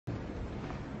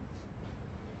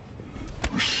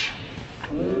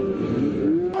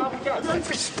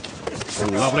Oh,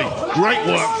 lovely. Great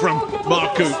work from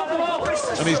Marku.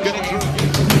 And he's getting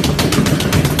through.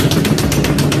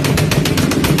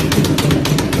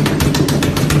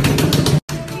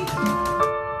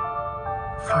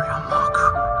 Florian Marku.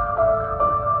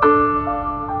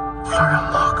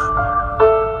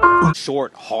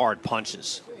 Short, hard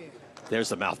punches. There's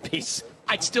the mouthpiece.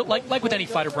 I'd still, like with any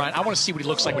fighter, Brian, I want to see what he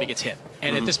looks like when he gets hit.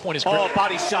 And at this point, his Oh,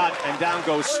 body shot, and down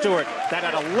goes Stewart. That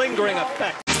had a lingering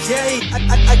effect. Yay,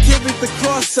 I carried the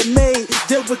cross I made,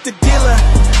 dealt with the dealer.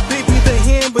 Baby, the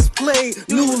hand was played,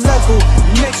 new level,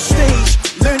 next stage.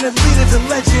 Learn to lead as a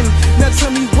legend. Now tell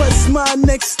me what's my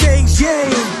next stage, yeah.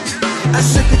 I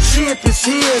said the champ is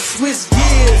here, switch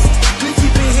gears. We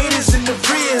keeping haters in the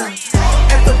rear.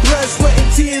 After blood, sweat,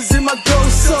 and tears, and my goal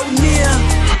so near.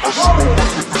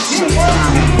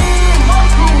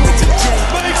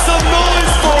 Make some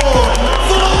noise for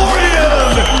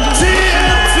Florian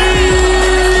TNT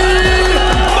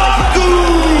Marku!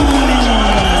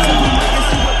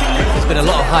 There's been a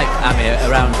lot of hype, Amir,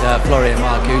 around Florian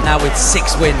Marku. Now with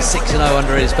 6 wins, 6-0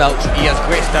 under his belt. He has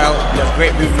great style, he has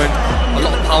great movement, a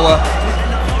lot of power.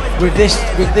 With this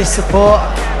support,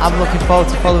 I'm looking forward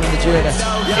to following the journey. In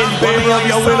favor of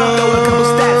your winner,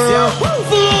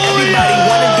 Everybody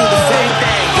wanna do the same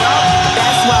thing, yo.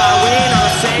 That's why we ain't on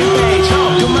the same page.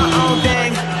 Do my own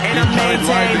thing, and I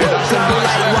maintain. Simple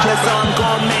like water, so I'm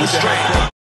going mainstream.